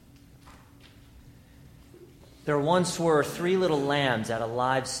There once were 3 little lambs at a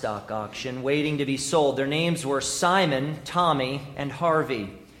livestock auction waiting to be sold. Their names were Simon, Tommy, and Harvey.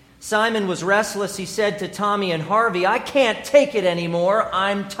 Simon was restless. He said to Tommy and Harvey, "I can't take it anymore.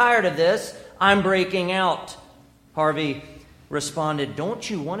 I'm tired of this. I'm breaking out." Harvey responded, "Don't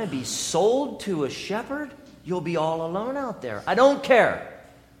you want to be sold to a shepherd? You'll be all alone out there." "I don't care,"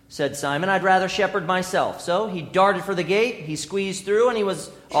 said Simon. "I'd rather shepherd myself." So he darted for the gate, he squeezed through, and he was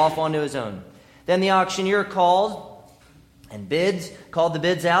off onto his own. Then the auctioneer called the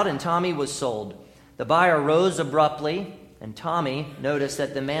bids out, and Tommy was sold. The buyer rose abruptly, and Tommy noticed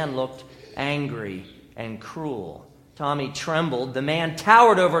that the man looked angry and cruel. Tommy trembled. The man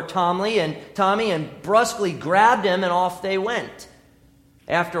towered over Tommy and brusquely grabbed him, and off they went.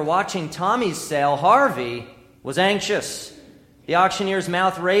 After watching Tommy's sale, Harvey was anxious. The auctioneer's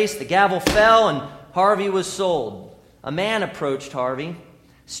mouth raced, the gavel fell, and Harvey was sold. A man approached Harvey,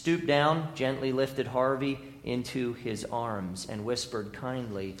 stooped down, gently lifted Harvey into his arms, and whispered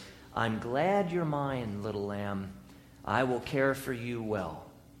kindly, "I'm glad you're mine, little lamb. I will care for you well."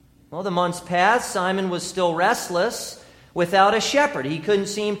 Well, the months passed. Simon was still restless without a shepherd. He couldn't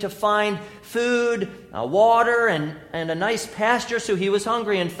seem to find food, water, and a nice pasture, so he was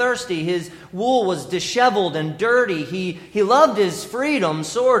hungry and thirsty. His wool was disheveled and dirty. He loved his freedom,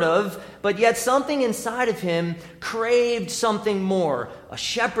 sort of, but yet something inside of him craved something more. A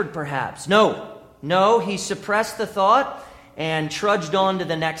shepherd, perhaps. No, he suppressed the thought and trudged on to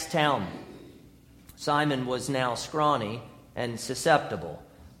the next town. Simon was now scrawny and susceptible.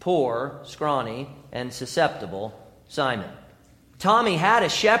 Poor, scrawny, and susceptible Simon. Tommy had a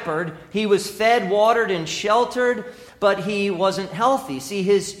shepherd. He was fed, watered, and sheltered, but he wasn't healthy. See,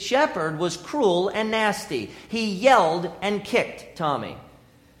 his shepherd was cruel and nasty. He yelled and kicked Tommy.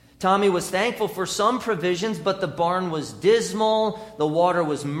 Tommy was thankful for some provisions, but the barn was dismal, the water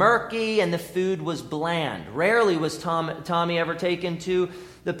was murky, and the food was bland. Rarely was Tommy ever taken to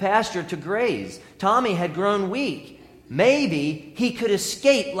the pasture to graze. Tommy had grown weak. Maybe he could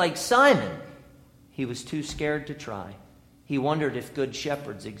escape like Simon. He was too scared to try. He wondered if good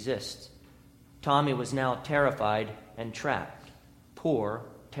shepherds exist. Tommy was now terrified and trapped. Poor,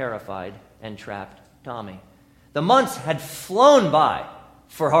 terrified, and trapped Tommy. The months had flown by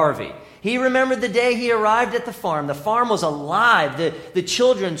for Harvey. He remembered the day he arrived at the farm. The farm was alive. The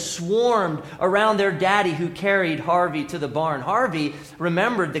children swarmed around their daddy who carried Harvey to the barn. Harvey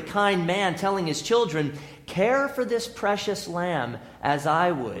remembered the kind man telling his children, "Care for this precious lamb as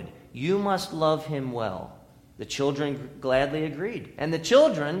I would. You must love him well." The children gladly agreed. And the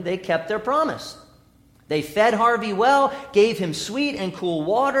children, they kept their promise. They fed Harvey well, gave him sweet and cool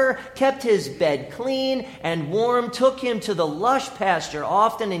water, kept his bed clean and warm, took him to the lush pasture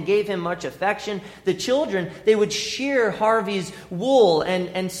often and gave him much affection. The children, they would shear Harvey's wool,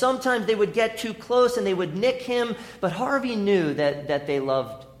 and sometimes they would get too close and they would nick him, but Harvey knew that they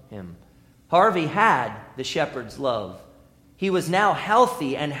loved him. Harvey had the shepherd's love. He was now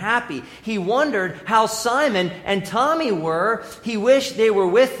healthy and happy. He wondered how Simon and Tommy were. He wished they were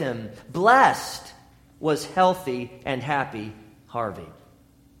with him. Blessed was healthy and happy Harvey.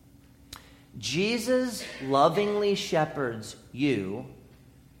 Jesus lovingly shepherds you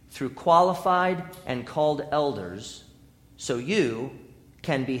through qualified and called elders so you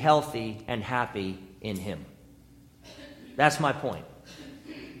can be healthy and happy in him. That's my point.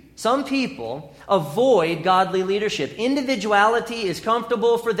 Some people avoid godly leadership. Individuality is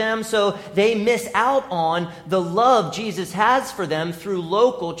comfortable for them, so they miss out on the love Jesus has for them through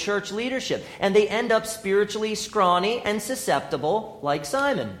local church leadership. And they end up spiritually scrawny and susceptible like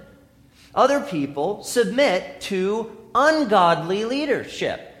Simon. Other people submit to ungodly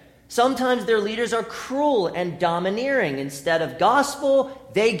leadership. Sometimes their leaders are cruel and domineering. Instead of gospel,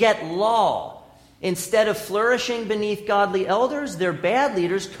 they get law. Instead of flourishing beneath godly elders, their bad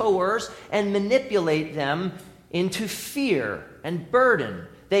leaders coerce and manipulate them into fear and burden.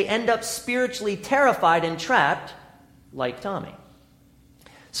 They end up spiritually terrified and trapped like Tommy.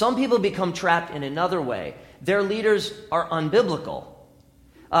 Some people become trapped in another way. Their leaders are unbiblical.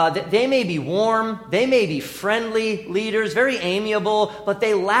 They may be warm, they may be friendly leaders, very amiable, but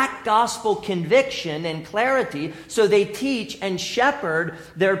they lack gospel conviction and clarity, so they teach and shepherd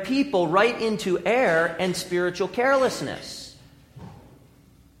their people right into error and spiritual carelessness.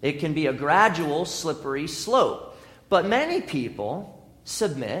 It can be a gradual, slippery slope, but many people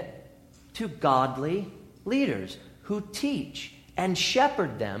submit to godly leaders who teach and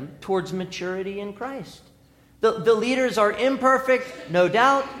shepherd them towards maturity in Christ. The leaders are imperfect, no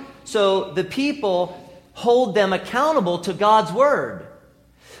doubt, so the people hold them accountable to God's word.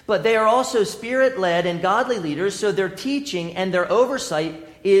 But they are also spirit-led and godly leaders, so their teaching and their oversight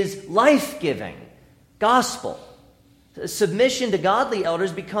is life-giving. gospel. Submission to godly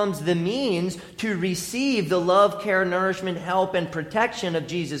elders becomes the means to receive the love, care, nourishment, help, and protection of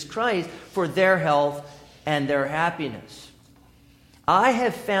Jesus Christ for their health and their happiness. I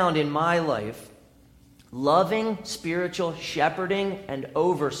have found in my life loving spiritual shepherding and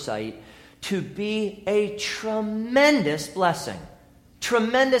oversight to be a tremendous blessing.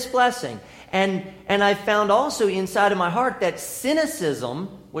 Tremendous blessing. And I found also inside of my heart that cynicism,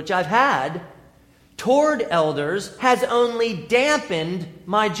 which I've had toward elders, has only dampened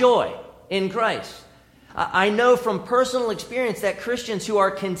my joy in Christ. I know from personal experience that Christians who are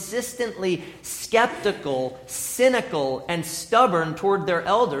consistently skeptical, cynical, and stubborn toward their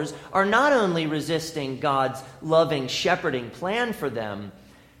elders are not only resisting God's loving shepherding plan for them,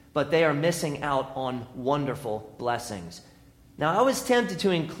 but they are missing out on wonderful blessings. Now, I was tempted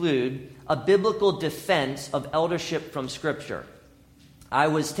to include a biblical defense of eldership from Scripture. I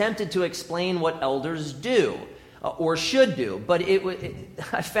was tempted to explain what elders do or should do, but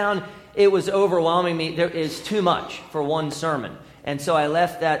I found it was overwhelming me. There is too much for one sermon. And so I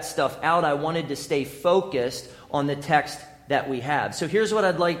left that stuff out. I wanted to stay focused on the text that we have. So here's what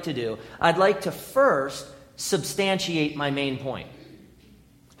I'd like to do. I'd like to first substantiate my main point.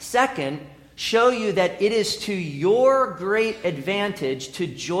 Second, show you that it is to your great advantage to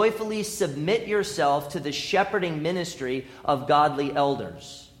joyfully submit yourself to the shepherding ministry of godly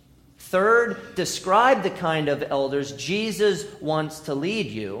elders. Third, describe the kind of elders Jesus wants to lead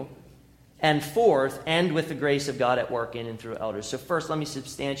you. And fourth, end with the grace of God at work in and through elders. So first, let me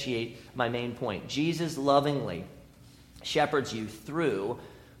substantiate my main point. Jesus lovingly shepherds you through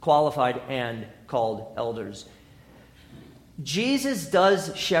qualified and called elders. Jesus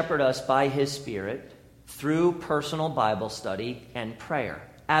does shepherd us by his Spirit through personal Bible study and prayer.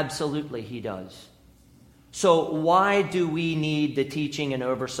 Absolutely, he does. So why do we need the teaching and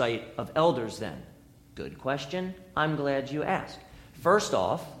oversight of elders then? Good question. I'm glad you asked. First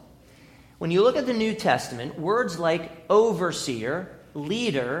off, when you look at the New Testament, words like overseer,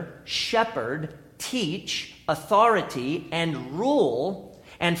 leader, shepherd, teach, authority, and rule,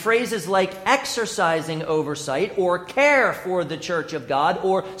 and phrases like exercising oversight or care for the church of God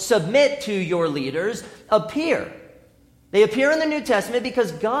or submit to your leaders appear. They appear in the New Testament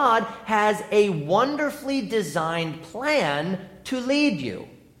because God has a wonderfully designed plan to lead you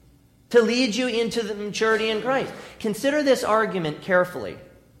into the maturity in Christ. Consider this argument carefully.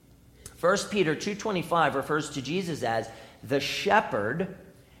 1 Peter 2:25 refers to Jesus as the shepherd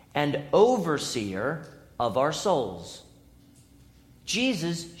and overseer of our souls.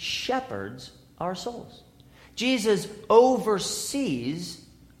 Jesus shepherds our souls. Jesus oversees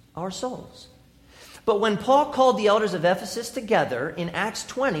our souls. But when Paul called the elders of Ephesus together in Acts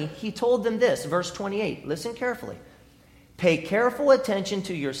 20, he told them this, verse 28. Listen carefully. Pay careful attention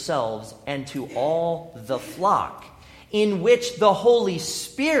to yourselves and to all the flock, in which the Holy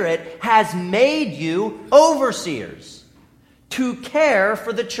Spirit has made you overseers, to care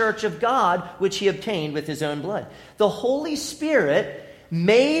for the church of God, which he obtained with his own blood. The Holy Spirit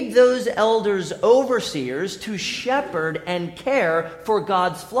made those elders overseers to shepherd and care for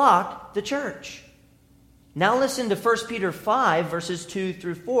God's flock, the church. Now listen to 1 Peter 5, verses 2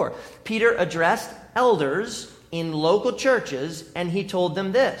 through 4. Peter addressed elders in local churches, and he told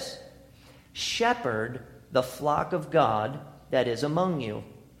them this: shepherd the flock of God that is among you,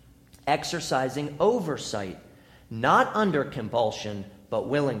 exercising oversight, not under compulsion, but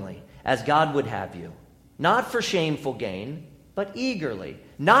willingly, as God would have you, not for shameful gain, but eagerly,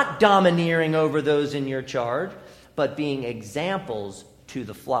 not domineering over those in your charge, but being examples to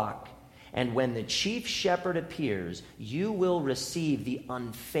the flock. And when the chief shepherd appears, you will receive the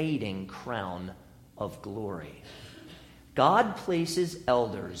unfading crown of glory. God places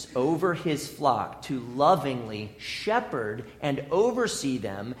elders over his flock to lovingly shepherd and oversee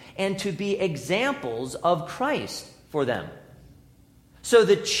them and to be examples of Christ for them. So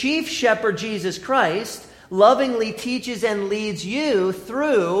the chief shepherd, Jesus Christ, lovingly teaches and leads you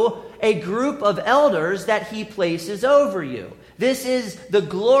through a group of elders that he places over you. This is the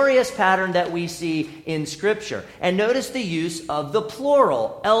glorious pattern that we see in Scripture. And notice the use of the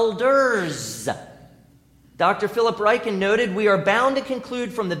plural, elders. Dr. Philip Ryken noted, we are bound to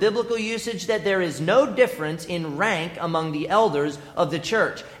conclude from the biblical usage that there is no difference in rank among the elders of the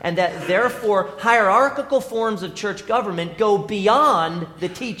church, and that therefore hierarchical forms of church government go beyond the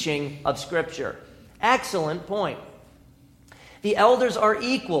teaching of Scripture. Excellent point. The elders are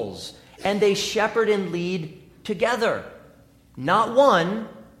equals, and they shepherd and lead together. Not one,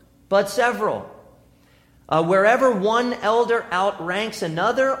 but several. Wherever one elder outranks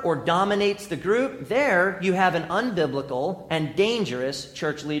another or dominates the group, there you have an unbiblical and dangerous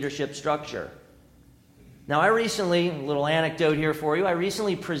church leadership structure. Now, a little anecdote here for you, I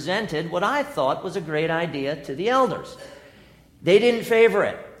recently presented what I thought was a great idea to the elders. They didn't favor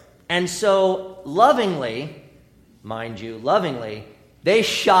it. And so, lovingly, mind you, they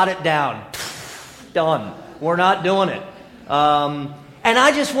shot it down. Done. We're not doing it. And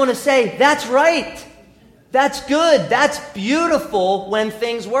I just want to say, that's right. That's good. That's beautiful when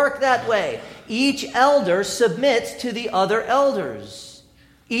things work that way. Each elder submits to the other elders.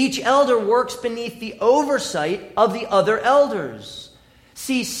 Each elder works beneath the oversight of the other elders.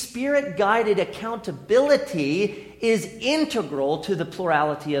 See, Spirit-guided accountability is integral to the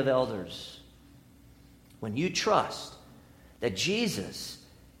plurality of elders. When you trust that Jesus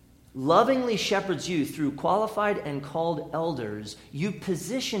lovingly shepherds you through qualified and called elders, you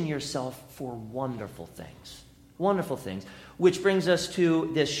position yourself for wonderful things. Wonderful things. Which brings us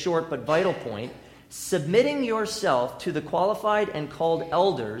to this short but vital point. Submitting yourself to the qualified and called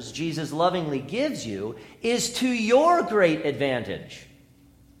elders Jesus lovingly gives you is to your great advantage.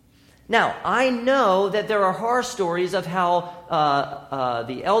 Now, I know that there are horror stories of how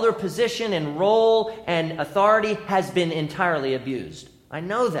the elder position and role and authority has been entirely abused. I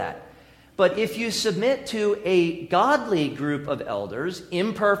know that. But if you submit to a godly group of elders,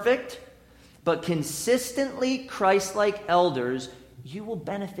 imperfect, but consistently Christ-like elders, you will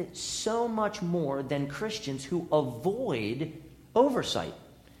benefit so much more than Christians who avoid oversight.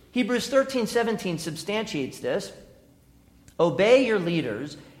 Hebrews 13:17 substantiates this. Obey your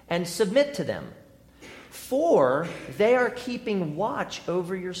leaders and submit to them, for they are keeping watch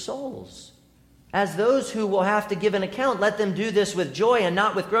over your souls. As those who will have to give an account, let them do this with joy and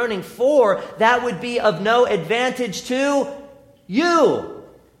not with groaning, for that would be of no advantage to you.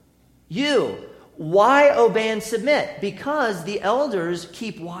 You. Why obey and submit? Because the elders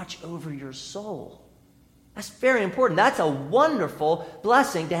keep watch over your soul. That's very important. That's a wonderful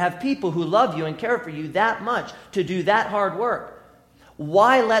blessing to have people who love you and care for you that much to do that hard work.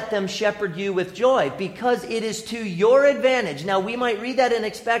 Why let them shepherd you with joy? Because it is to your advantage. Now, we might read that and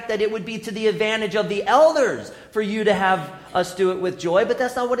expect that it would be to the advantage of the elders for you to have us do it with joy, but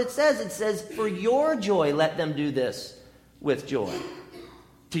that's not what it says. It says, for your joy, let them do this with joy.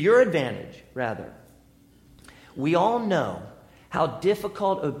 To your advantage, rather. We all know how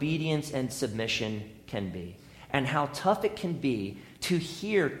difficult obedience and submission can be, and how tough it can be to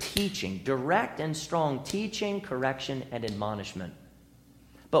hear teaching, direct and strong teaching, correction, and admonishment.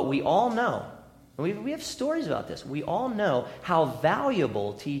 But we all know, and we have stories about this, we all know how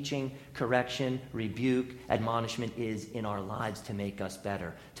valuable teaching, correction, rebuke, admonishment is in our lives to make us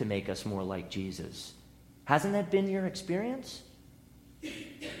better, to make us more like Jesus. Hasn't that been your experience?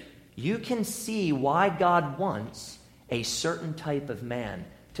 You can see why God wants a certain type of man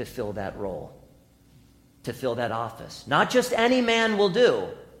to fill that role, to fill that office. Not just any man will do.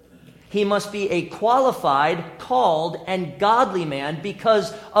 He must be a qualified, called, and godly man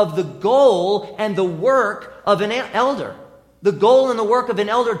because of the goal and the work of an elder. The goal and the work of an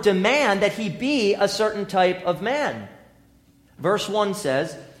elder demand that he be a certain type of man. Verse 1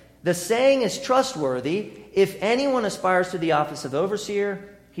 says, the saying is trustworthy. If anyone aspires to the office of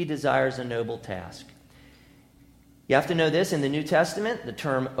overseer, he desires a noble task. You have to know this, in the New Testament, the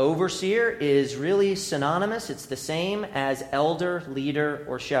term overseer is really synonymous. It's the same as elder, leader,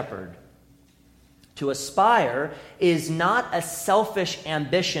 or shepherd. To aspire is not a selfish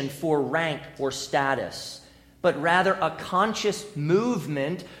ambition for rank or status, but rather a conscious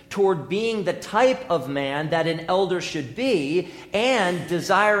movement toward being the type of man that an elder should be and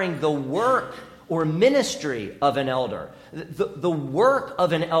desiring the work or ministry of an elder. The work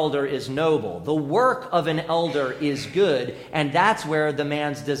of an elder is noble. The work of an elder is good, and that's where the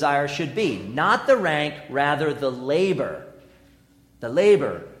man's desire should be. Not the rank, rather the labor. The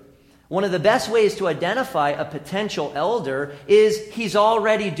labor. One of the best ways to identify a potential elder is he's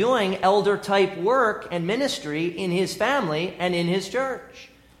already doing elder-type work and ministry in his family and in his church.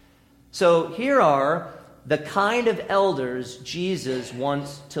 So here are the kind of elders Jesus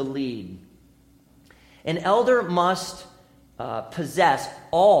wants to lead. An elder must possess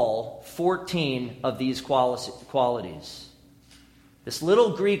all 14 of these qualities. This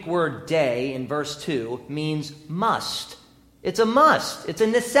little Greek word "de" in verse 2 means must. It's a must. It's a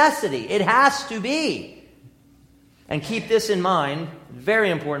necessity. It has to be. And keep this in mind, very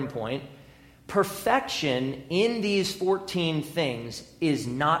important point. Perfection in these 14 things is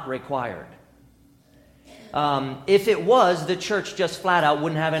not required. If it was, the church just flat out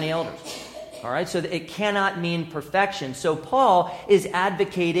wouldn't have any elders. All right, so it cannot mean perfection. So Paul is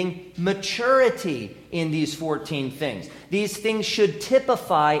advocating maturity in these 14 things. These things should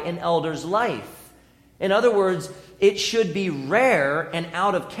typify an elder's life. In other words, it should be rare and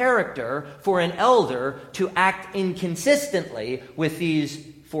out of character for an elder to act inconsistently with these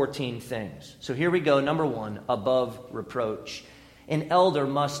 14 things. So here we go. Number 1, above reproach. An elder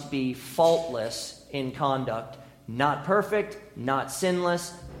must be faultless in conduct, not perfect, not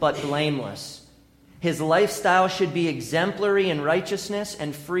sinless, but blameless. His lifestyle should be exemplary in righteousness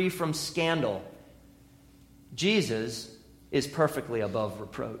and free from scandal. Jesus is perfectly above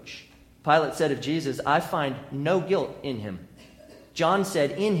reproach. Pilate said of Jesus, "I find no guilt in him." John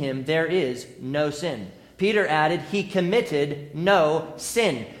said, "In him there is no sin." Peter added, "He committed no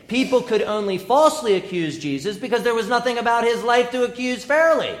sin." People could only falsely accuse Jesus because there was nothing about his life to accuse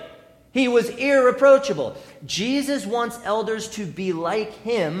fairly. He was irreproachable. Jesus wants elders to be like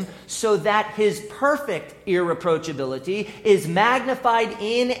him so that his perfect irreproachability is magnified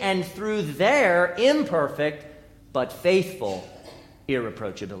in and through their imperfect but faithful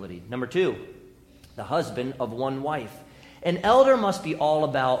irreproachability. Number 2, the husband of one wife. An elder must be all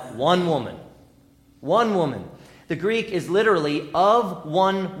about one woman. One woman. The Greek is literally of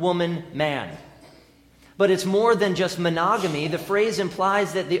one woman man. But it's more than just monogamy. The phrase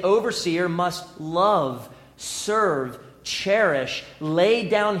implies that the overseer must love, serve, cherish, lay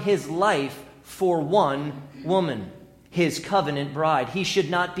down his life for one woman, his covenant bride. He should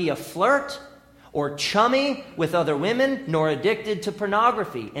not be a flirt or chummy with other women, nor addicted to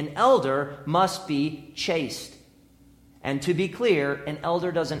pornography. An elder must be chaste. And to be clear, an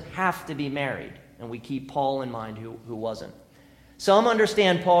elder doesn't have to be married. And we keep Paul in mind who wasn't. Some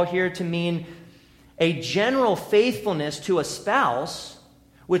understand Paul here to mean a general faithfulness to a spouse,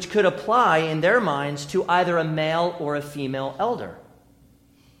 which could apply in their minds to either a male or a female elder.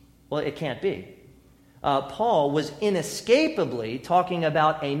 Well, it can't be. Paul was inescapably talking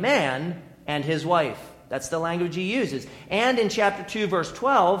about a man and his wife. That's the language he uses. And in chapter 2, verse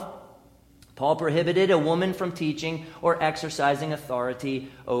 12, Paul prohibited a woman from teaching or exercising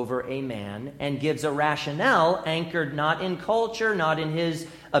authority over a man and gives a rationale anchored not in culture, not in his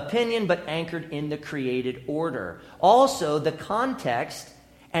opinion, but anchored in the created order. Also, the context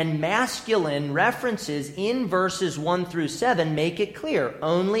and masculine references in verses 1 through 7 make it clear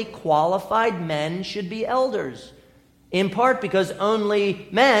only qualified men should be elders. In part because only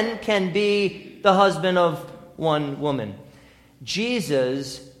men can be the husband of one woman.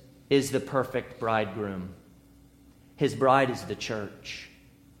 Jesus is the perfect bridegroom. His bride is the church.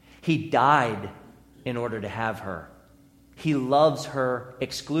 He died in order to have her. He loves her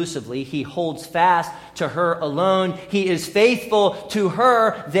exclusively. He holds fast to her alone. He is faithful to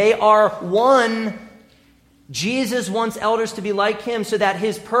her. They are one. Jesus wants elders to be like him so that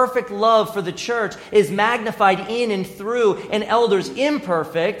his perfect love for the church is magnified in and through an elder's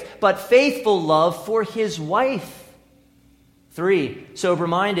imperfect but faithful love for his wife. 3,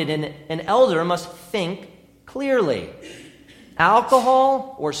 sober-minded, an elder must think clearly.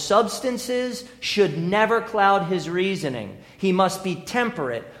 Alcohol or substances should never cloud his reasoning. He must be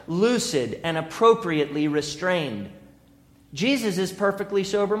temperate, lucid, and appropriately restrained. Jesus is perfectly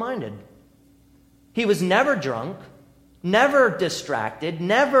sober-minded. He was never drunk, never distracted,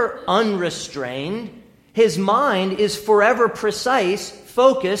 never unrestrained. His mind is forever precise,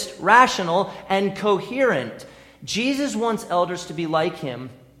 focused, rational, and coherent. Jesus wants elders to be like him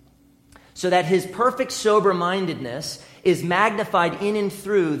so that his perfect sober-mindedness is magnified in and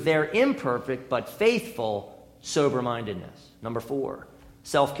through their imperfect but faithful sober-mindedness. Number 4,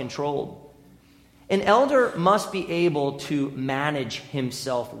 self-controlled. An elder must be able to manage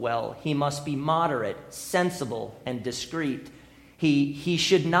himself well. He must be moderate, sensible, and discreet. He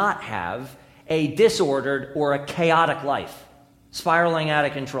should not have a disordered or a chaotic life, spiraling out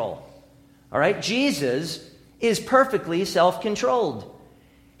of control. All right? Jesus is perfectly self-controlled.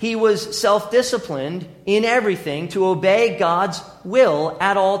 He was self-disciplined in everything to obey God's will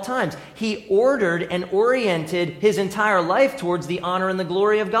at all times. He ordered and oriented his entire life towards the honor and the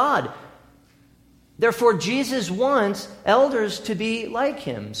glory of God. Therefore, Jesus wants elders to be like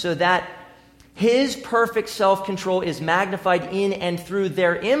him so that his perfect self-control is magnified in and through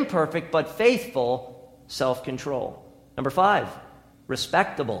their imperfect but faithful self-control. Number 5,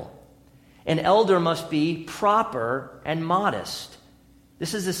 respectable. An elder must be proper and modest.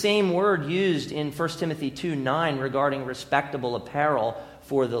 This is the same word used in 1 Timothy 2:9 regarding respectable apparel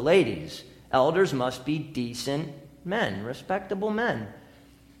for the ladies. Elders must be decent men, respectable men.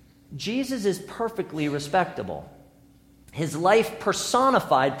 Jesus is perfectly respectable. His life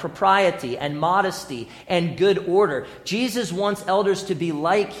personified propriety and modesty and good order. Jesus wants elders to be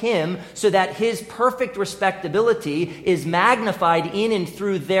like him so that his perfect respectability is magnified in and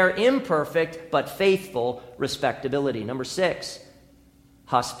through their imperfect but faithful respectability. Number 6,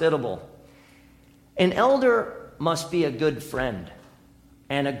 hospitable. An elder must be a good friend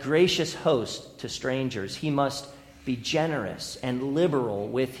and a gracious host to strangers. He must be generous and liberal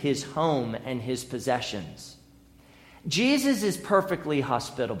with his home and his possessions. Jesus is perfectly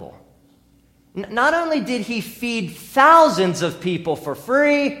hospitable. Not only did he feed thousands of people for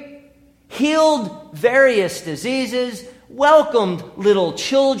free, healed various diseases, welcomed little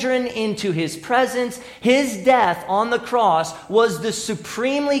children into his presence, his death on the cross was the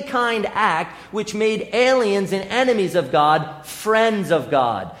supremely kind act which made aliens and enemies of God friends of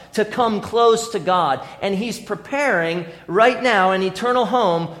God, to come close to God. And he's preparing right now an eternal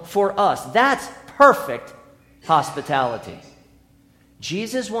home for us. That's perfect hospitality.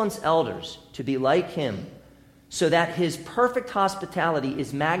 Jesus wants elders to be like him so that his perfect hospitality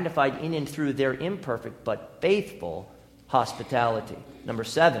is magnified in and through their imperfect but faithful hospitality. Number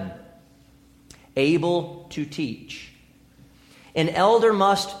 7, able to teach. An elder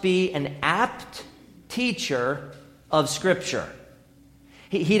must be an apt teacher of Scripture.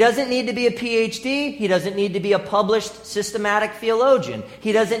 He doesn't need to be a PhD. He doesn't need to be a published systematic theologian.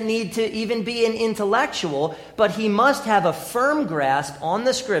 He doesn't need to even be an intellectual, but he must have a firm grasp on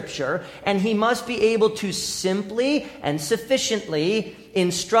the Scripture, and he must be able to simply and sufficiently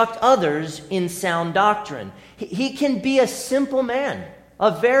instruct others in sound doctrine. He can be a simple man,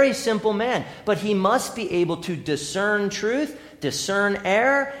 a very simple man, but he must be able to discern truth, discern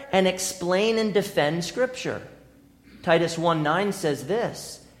error, and explain and defend Scripture. Titus 1:9 says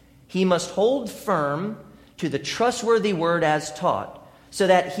this: he must hold firm to the trustworthy word as taught, so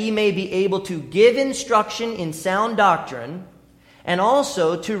that he may be able to give instruction in sound doctrine, and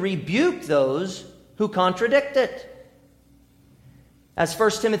also to rebuke those who contradict it. As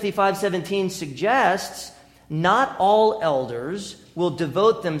 1 Timothy 5:17 suggests, not all elders will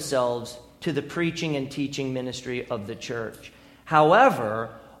devote themselves to the preaching and teaching ministry of the church.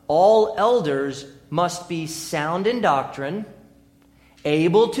 However, all elders must be sound in doctrine,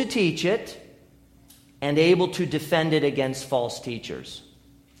 able to teach it, and able to defend it against false teachers.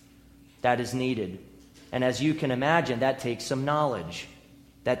 That is needed. And as you can imagine, that takes some knowledge.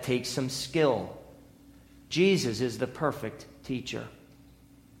 That takes some skill. Jesus is the perfect teacher.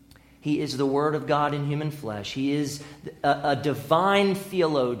 He is the Word of God in human flesh. He is a divine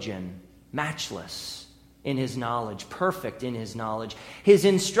theologian, matchless in his knowledge, perfect in his knowledge. His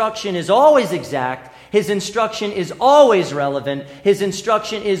instruction is always exact. His instruction is always relevant. His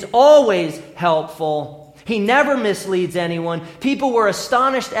instruction is always helpful. He never misleads anyone. People were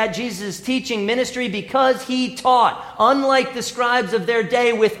astonished at Jesus' teaching ministry because he taught, unlike the scribes of their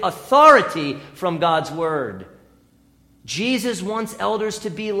day, with authority from God's word. Jesus wants elders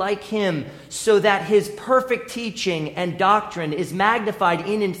to be like him so that his perfect teaching and doctrine is magnified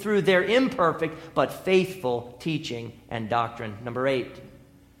in and through their imperfect but faithful teaching and doctrine. Number 8,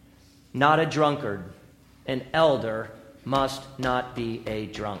 not a drunkard. An elder must not be a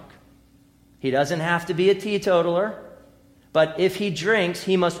drunk. He doesn't have to be a teetotaler, but if he drinks,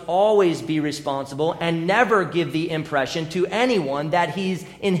 he must always be responsible and never give the impression to anyone that he's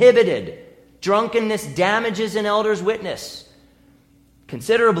inhibited. Drunkenness damages an elder's witness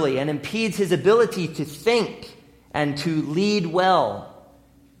considerably and impedes his ability to think and to lead well.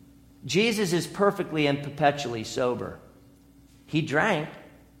 Jesus is perfectly and perpetually sober. He drank,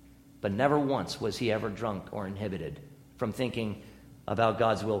 but never once was he ever drunk or inhibited from thinking about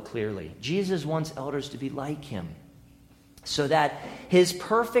God's will clearly. Jesus wants elders to be like him so that his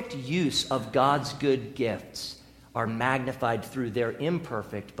perfect use of God's good gifts are magnified through their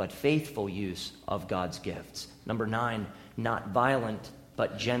imperfect but faithful use of God's gifts. Number 9, not violent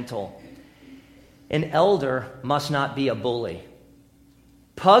but gentle. An elder must not be a bully.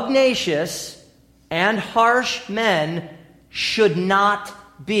 Pugnacious and harsh men should not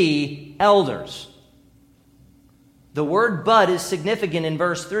be elders. The word but is significant in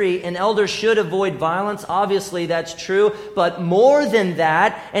verse 3. An elder should avoid violence. Obviously, that's true. But more than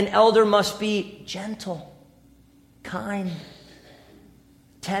that, an elder must be gentle, kind,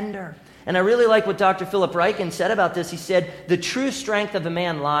 tender. And I really like what Dr. Philip Ryken said about this. He said, the true strength of a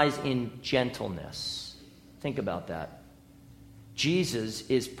man lies in gentleness. Think about that. Jesus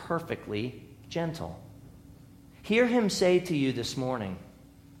is perfectly gentle. Hear him say to you this morning,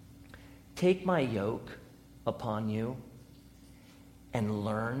 take my yoke upon you and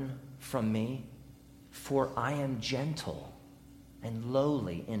learn from me, for I am gentle and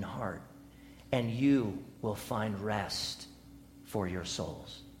lowly in heart, and you will find rest for your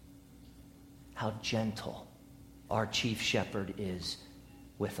souls. How gentle our chief shepherd is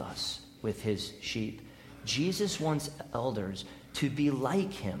with us, with his sheep. Jesus wants elders to be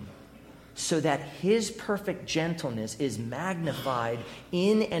like him so that his perfect gentleness is magnified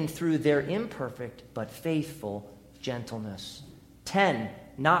in and through their imperfect but faithful gentleness. 10,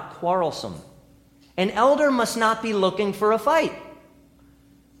 not quarrelsome. An elder must not be looking for a fight.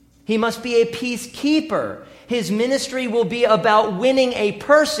 He must be a peacekeeper. His ministry will be about winning a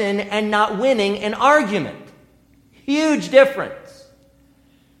person and not winning an argument. Huge difference.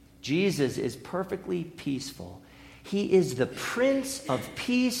 Jesus is perfectly peaceful. He is the Prince of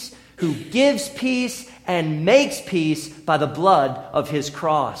Peace who gives peace and makes peace by the blood of his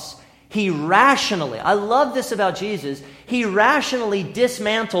cross. He rationally, I love this about Jesus, he rationally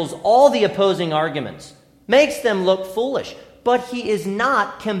dismantles all the opposing arguments, makes them look foolish, but he is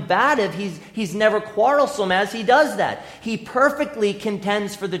not combative. He's never quarrelsome as he does that. He perfectly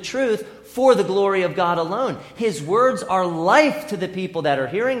contends for the truth for the glory of God alone. His words are life to the people that are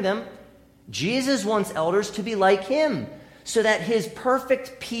hearing them. Jesus wants elders to be like him, so that his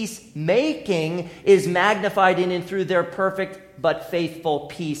perfect peacemaking is magnified in and through their perfect but faithful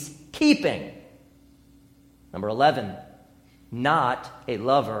peacekeeping. Number 11, not a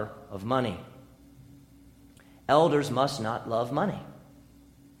lover of money. Elders must not love money.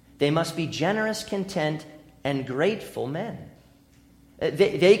 They must be generous, content, and grateful men.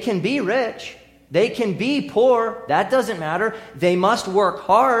 They can be rich. They can be poor. That doesn't matter. They must work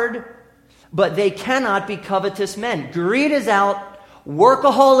hard. But they cannot be covetous men. Greed is out.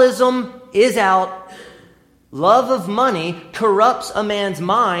 Workaholism is out. Love of money corrupts a man's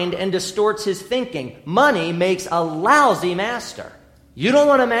mind and distorts his thinking. Money makes a lousy master. You don't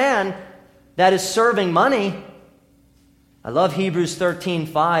want a man that is serving money. I love Hebrews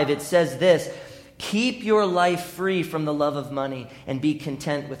 13:5. It says this, keep your life free from the love of money and be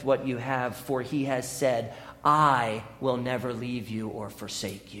content with what you have, for he has said, I will never leave you or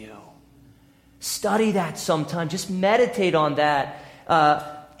forsake you. Study that sometime. Just meditate on that.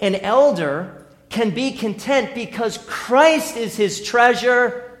 An elder can be content because Christ is his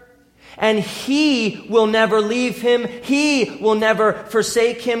treasure, and he will never leave him. He will never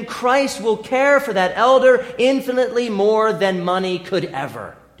forsake him. Christ will care for that elder infinitely more than money could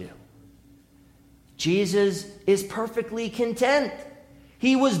ever do. Jesus is perfectly content.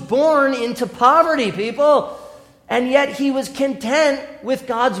 He was born into poverty, people, and yet he was content with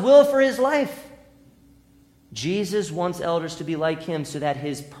God's will for his life. Jesus wants elders to be like him so that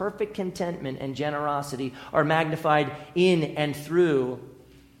his perfect contentment and generosity are magnified in and through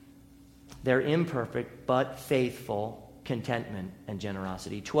their imperfect but faithful contentment and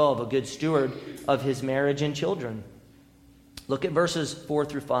generosity. 12, a good steward of his marriage and children. Look at verses 4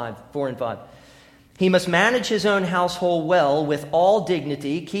 and 5. He must manage his own household well with all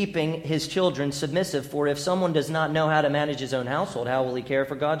dignity, keeping his children submissive. For if someone does not know how to manage his own household, how will he care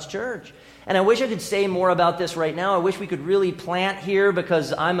for God's church? And I wish I could say more about this right now. I wish we could really plant here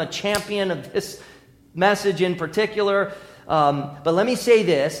because I'm a champion of this message in particular. But let me say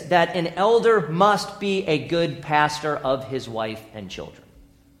this, that an elder must be a good pastor of his wife and children.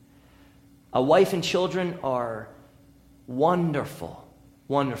 A wife and children are wonderful,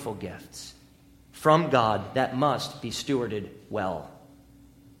 wonderful gifts from God that must be stewarded well.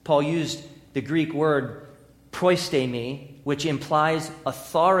 Paul used the Greek word proistemi, which implies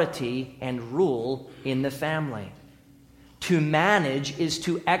authority and rule in the family. To manage is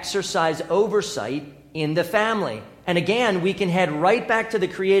to exercise oversight in the family. And again, we can head right back to the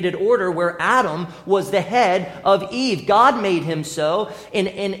created order where Adam was the head of Eve. God made him so. An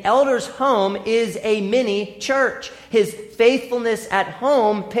elder's home is a mini church. His faithfulness at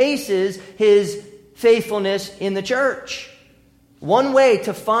home paces his faithfulness in the church. One way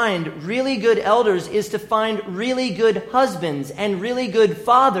to find really good elders is to find really good husbands and really good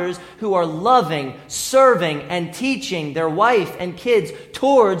fathers who are loving, serving, and teaching their wife and kids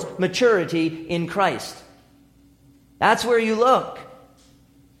towards maturity in Christ. That's where you look.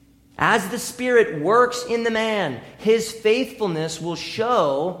 As the Spirit works in the man, his faithfulness will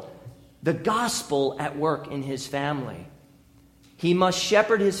show the gospel at work in his family. He must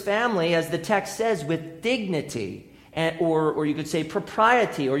shepherd his family, as the text says, with dignity. Or you could say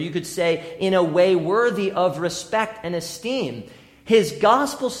propriety, or you could say in a way worthy of respect and esteem. His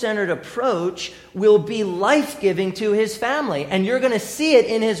gospel-centered approach will be life-giving to his family. And you're going to see it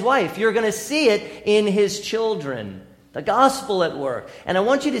in his wife. You're going to see it in his children. The gospel at work. And I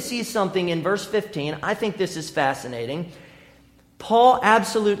want you to see something in verse 15. I think this is fascinating. Paul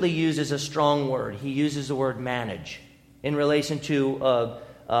absolutely uses a strong word. He uses the word manage in relation to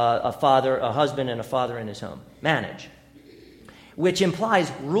a husband and a father in his home. Manage, which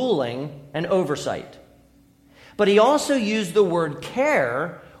implies ruling and oversight. But he also used the word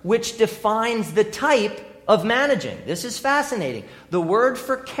care, which defines the type of managing. This is fascinating. The word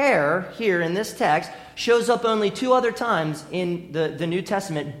for care here in this text shows up only 2 other times in the New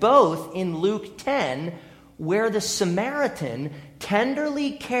Testament, both in Luke 10, where the Samaritan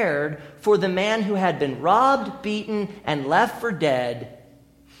tenderly cared for the man who had been robbed, beaten, and left for dead,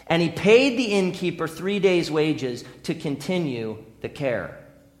 and he paid the innkeeper 3 days' wages to continue the care.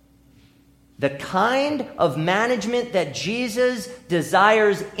 The kind of management that Jesus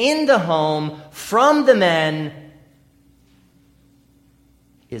desires in the home from the men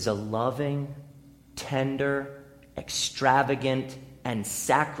is a loving, tender, extravagant, and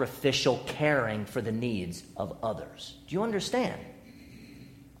sacrificial caring for the needs of others. Do you understand?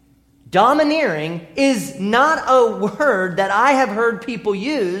 Domineering is not a word that I have heard people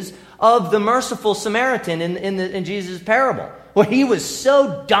use of the merciful Samaritan in Jesus' parable, where he was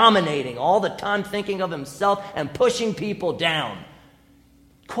so dominating all the time, thinking of himself and pushing people down.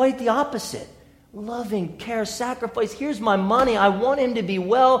 Quite the opposite. Loving, care, sacrifice. Here's my money. I want him to be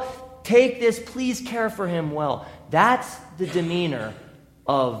well. Take this. Please care for him well. That's the demeanor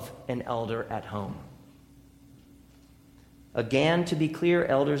of an elder at home. Again, to be clear,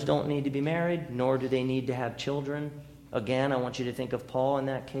 elders don't need to be married, nor do they need to have children. Again, I want you to think of Paul in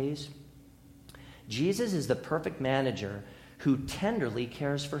that case. Jesus is the perfect manager who tenderly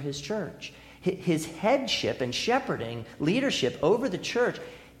cares for his church. His headship and shepherding leadership over the church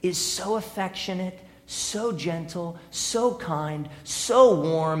is so affectionate, so gentle, so kind, so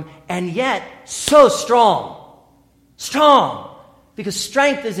warm, and yet so strong. Strong. Because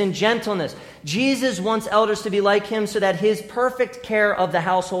strength is in gentleness. Jesus wants elders to be like him so that his perfect care of the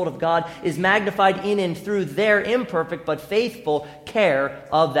household of God is magnified in and through their imperfect but faithful care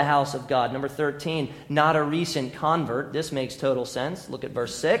of the house of God. Number 13, not a recent convert. This makes total sense. Look at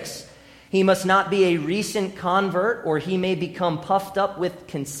verse 6. He must not be a recent convert, or he may become puffed up with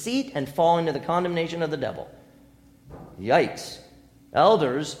conceit and fall into the condemnation of the devil. Yikes.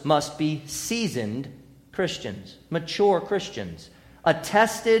 Elders must be seasoned Christians, mature Christians. A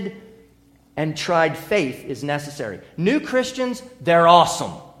tested and tried faith is necessary. New Christians, they're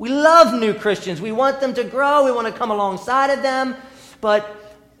awesome. We love new Christians. We want them to grow. We want to come alongside of them.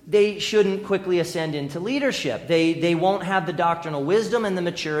 But they shouldn't quickly ascend into leadership. They won't have the doctrinal wisdom and the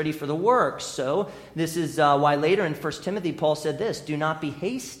maturity for the work. So this is why later in 1 Timothy, Paul said this, do not be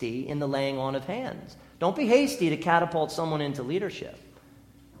hasty in the laying on of hands. Don't be hasty to catapult someone into leadership.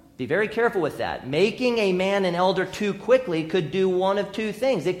 Be very careful with that. Making a man an elder too quickly could do one of 2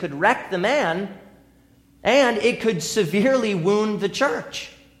 things. It could wreck the man, and it could severely wound the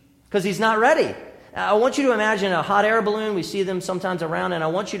church because he's not ready. I want you to imagine a hot air balloon. We see them sometimes around, and I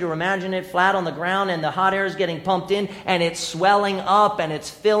want you to imagine it flat on the ground, and the hot air is getting pumped in, and it's swelling up, and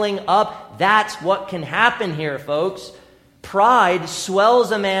it's filling up. That's what can happen here, folks. Pride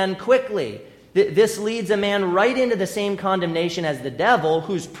swells a man quickly. This leads a man right into the same condemnation as the devil,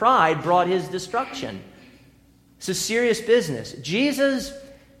 whose pride brought his destruction. It's a serious business. Jesus,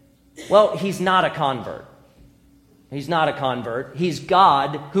 well, he's not a convert. He's not a convert. He's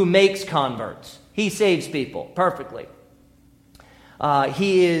God who makes converts. He saves people perfectly.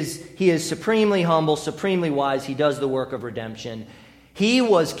 He is supremely humble, supremely wise. He does the work of redemption. He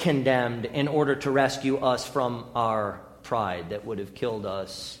was condemned in order to rescue us from our pride that would have killed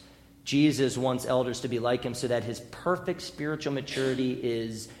us. Jesus wants elders to be like him so that his perfect spiritual maturity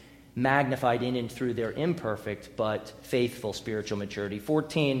is magnified in and through their imperfect but faithful spiritual maturity.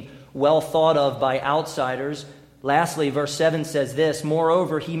 14, well thought of by outsiders. Lastly, verse 7 says this,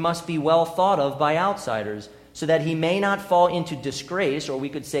 moreover, he must be well thought of by outsiders so that he may not fall into disgrace, or we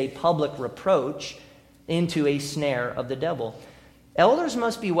could say public reproach, into a snare of the devil. Elders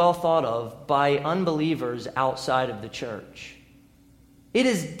must be well thought of by unbelievers outside of the church. It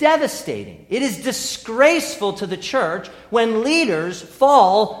is devastating. It is disgraceful to the church when leaders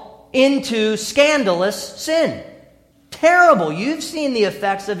fall into scandalous sin. Terrible. You've seen the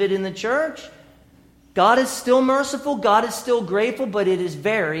effects of it in the church. God is still merciful. God is still grateful, but it is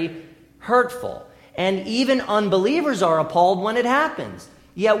very hurtful. And even unbelievers are appalled when it happens.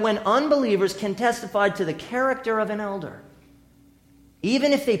 Yet when unbelievers can testify to the character of an elder,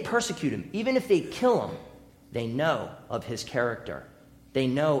 even if they persecute him, even if they kill him, they know of his character. They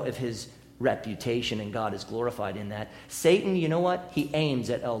know of his reputation, and God is glorified in that. Satan, you know what? He aims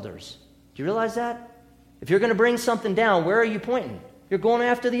at elders. Do you realize that? If you're going to bring something down, where are you pointing? You're going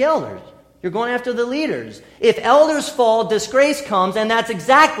after the elders. You're going after the leaders. If elders fall, disgrace comes, and that's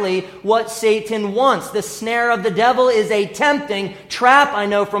exactly what Satan wants. The snare of the devil is a tempting trap, I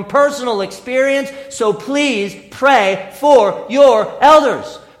know from personal experience, so please pray for your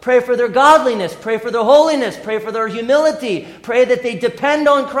elders. Pray for their godliness. Pray for their holiness. Pray for their humility. Pray that they depend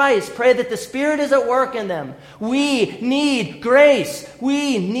on Christ. Pray that the Spirit is at work in them. We need grace.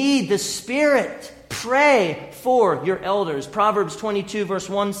 We need the Spirit. Pray for your elders. Proverbs 22 verse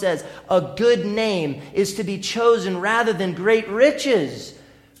 1 says, a good name is to be chosen rather than great riches.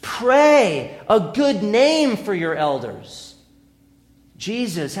 Pray a good name for your elders.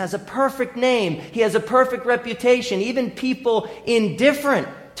 Jesus has a perfect name. He has a perfect reputation. Even people indifferent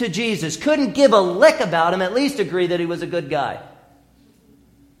to Jesus couldn't give a lick about him, at least agree that he was a good guy.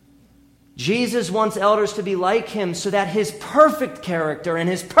 Jesus wants elders to be like him so that his perfect character and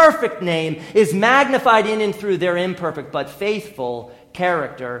his perfect name is magnified in and through their imperfect but faithful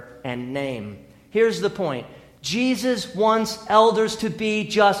character and name. Here's the point. Jesus wants elders to be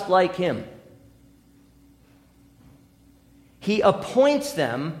just like him. He appoints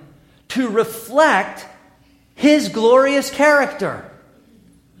them to reflect his glorious character.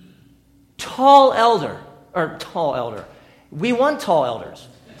 Tall elder. We want tall elders.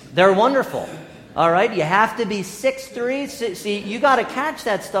 They're wonderful. All right? You have to be 6'3". See, you got to catch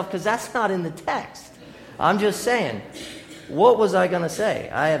that stuff because that's not in the text. I'm just saying. What was I going to say?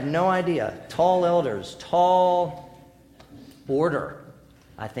 I have no idea. Tall elders. Tall order.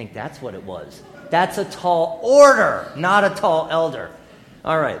 I think that's what it was. That's a tall order, not a tall elder.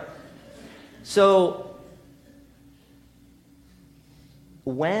 All right. So,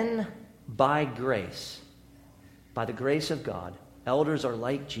 when by grace, by the grace of God, elders are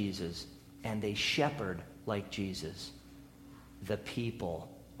like Jesus, and they shepherd like Jesus, the people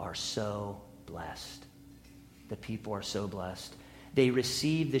are so blessed. The people are so blessed. They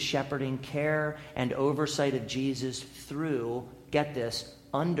receive the shepherding care and oversight of Jesus through, get this,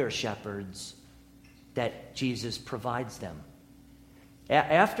 under-shepherds that Jesus provides them.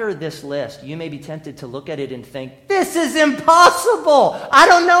 After this list, you may be tempted to look at it and think, this is impossible! I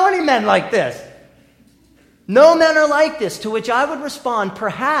don't know any men like this. No men are like this, to which I would respond,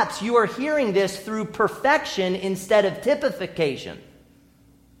 perhaps you are hearing this through perfection instead of typification.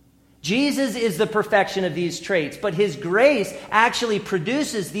 Jesus is the perfection of these traits, but his grace actually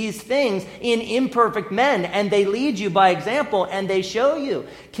produces these things in imperfect men, and they lead you by example, and they show you.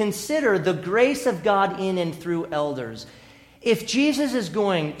 Consider the grace of God in and through elders. If Jesus is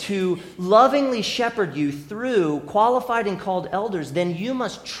going to lovingly shepherd you through qualified and called elders, then you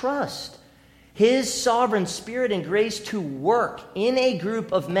must trust his sovereign spirit and grace to work in a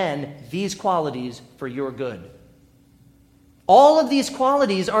group of men these qualities for your good. All of these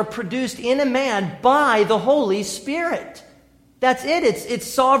qualities are produced in a man by the Holy Spirit. That's it. It's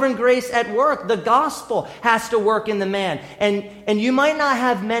sovereign grace at work. The gospel has to work in the man. And you might not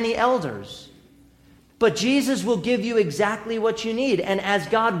have many elders, but Jesus will give you exactly what you need. And as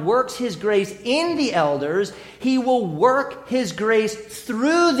God works his grace in the elders, he will work his grace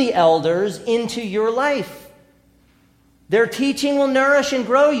through the elders into your life. Their teaching will nourish and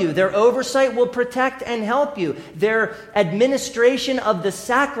grow you. Their oversight will protect and help you. Their administration of the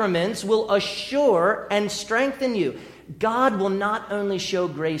sacraments will assure and strengthen you. God will not only show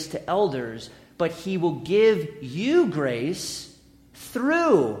grace to elders, but he will give you grace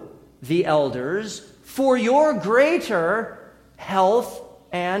through the elders for your greater health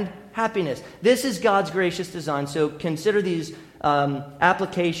and happiness. This is God's gracious design. So consider these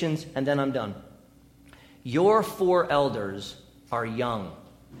applications, and then I'm done. Your 4 elders are young.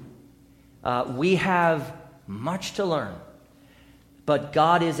 We have much to learn, but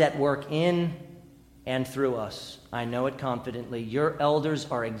God is at work in and through us. I know it confidently. Your elders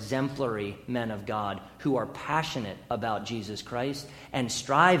are exemplary men of God who are passionate about Jesus Christ and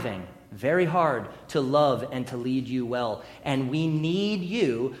striving very hard to love and to lead you well. And we need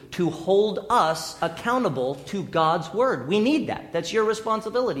you to hold us accountable to God's word. We need that. That's your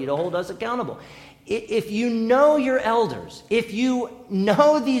responsibility, to hold us accountable. If you know your elders, if you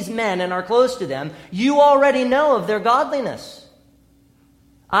know these men and are close to them, you already know of their godliness.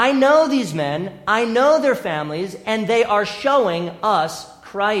 I know these men, I know their families, and they are showing us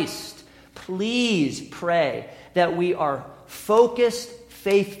Christ. Please pray that we are focused,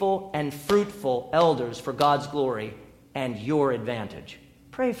 faithful, and fruitful elders for God's glory and your advantage.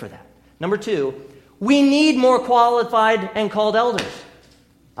 Pray for that. Number 2, we need more qualified and called elders.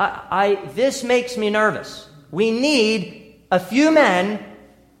 This makes me nervous. We need a few men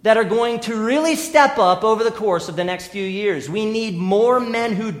that are going to really step up over the course of the next few years. We need more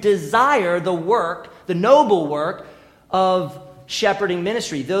men who desire the work, the noble work of shepherding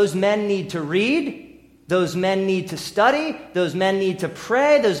ministry. Those men need to read. Those men need to study. Those men need to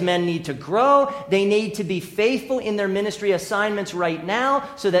pray. Those men need to grow. They need to be faithful in their ministry assignments right now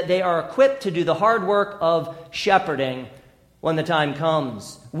so that they are equipped to do the hard work of shepherding when the time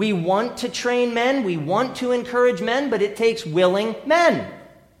comes. We want to train men, we want to encourage men, but it takes willing men.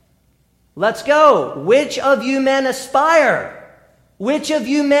 Let's go. Which of you men aspire? Which of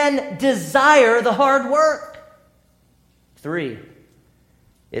you men desire the hard work? 3,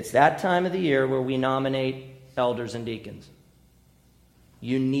 it's that time of the year where we nominate elders and deacons.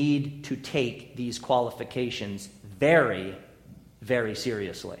 You need to take these qualifications very, very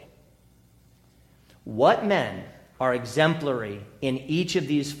seriously. What men are exemplary in each of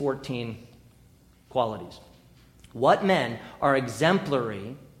these 14 qualities? What men are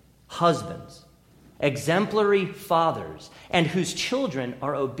exemplary husbands, exemplary fathers, and whose children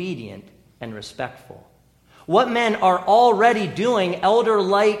are obedient and respectful? What men are already doing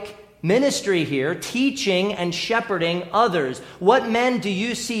elder-like ministry here, teaching and shepherding others? What men do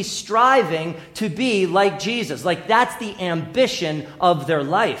you see striving to be like Jesus? Like that's the ambition of their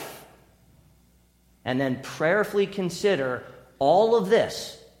life. And then prayerfully consider all of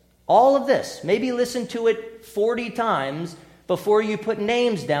this. Maybe listen to it 40 times before you put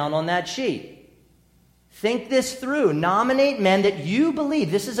names down on that sheet. Think this through. Nominate men that you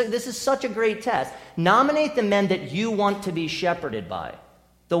believe. This is such a great test. Nominate the men that you want to be shepherded by.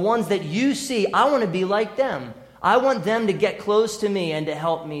 The ones that you see, I want to be like them. I want them to get close to me and to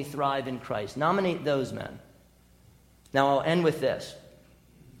help me thrive in Christ. Nominate those men. Now I'll end with this.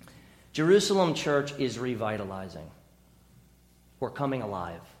 Jerusalem Church is revitalizing. We're coming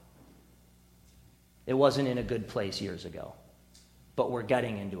alive. It wasn't in a good place years ago, but we're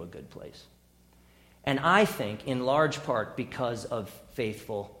getting into a good place. And I think in large part because of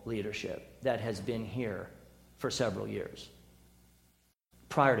faithful leadership that has been here for several years,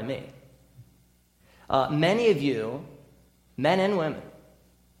 prior to me. Many of you, men and women,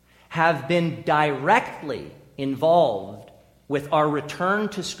 have been directly involved with our return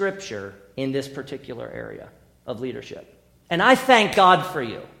to Scripture in this particular area of leadership. And I thank God for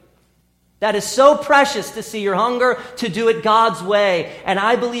you. That is so precious to see your hunger to do it God's way. And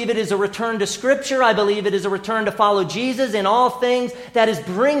I believe it is a return to Scripture. I believe it is a return to follow Jesus in all things that is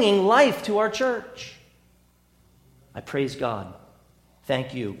bringing life to our church. I praise God.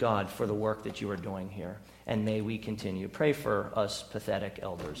 Thank you, God, for the work that you are doing here. And may we continue. Pray for us pathetic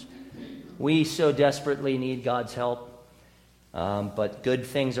elders. We so desperately need God's help. But good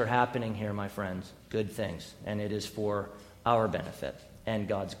things are happening here, my friends. Good things. And it is for our benefit and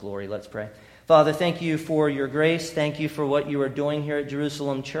God's glory. Let's pray. Father, thank you for your grace. Thank you for what you are doing here at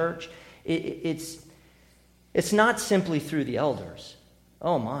Jerusalem Church. It's not simply through the elders.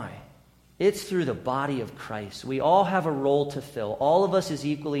 Oh my. It's through the body of Christ. We all have a role to fill. All of us is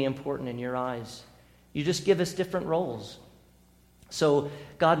equally important in your eyes. You just give us different roles. So,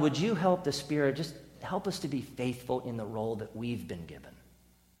 God, would you help the Spirit, just help us to be faithful in the role that we've been given.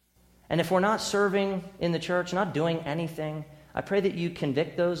 And if we're not serving in the church, not doing anything, I pray that you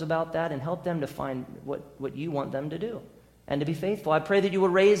convict those about that and help them to find what you want them to do and to be faithful. I pray that you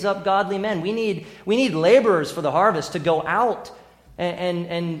would raise up godly men. We need laborers for the harvest to go out,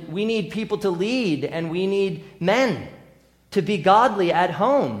 and we need people to lead, and we need men to be godly at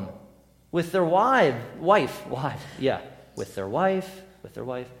home with their wife,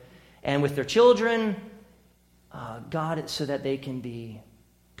 and with their children, God, so that they can be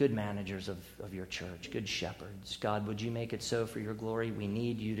good managers of your church, good shepherds. God, would you make it so for your glory? We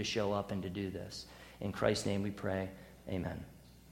need you to show up and to do this. In Christ's name we pray. Amen.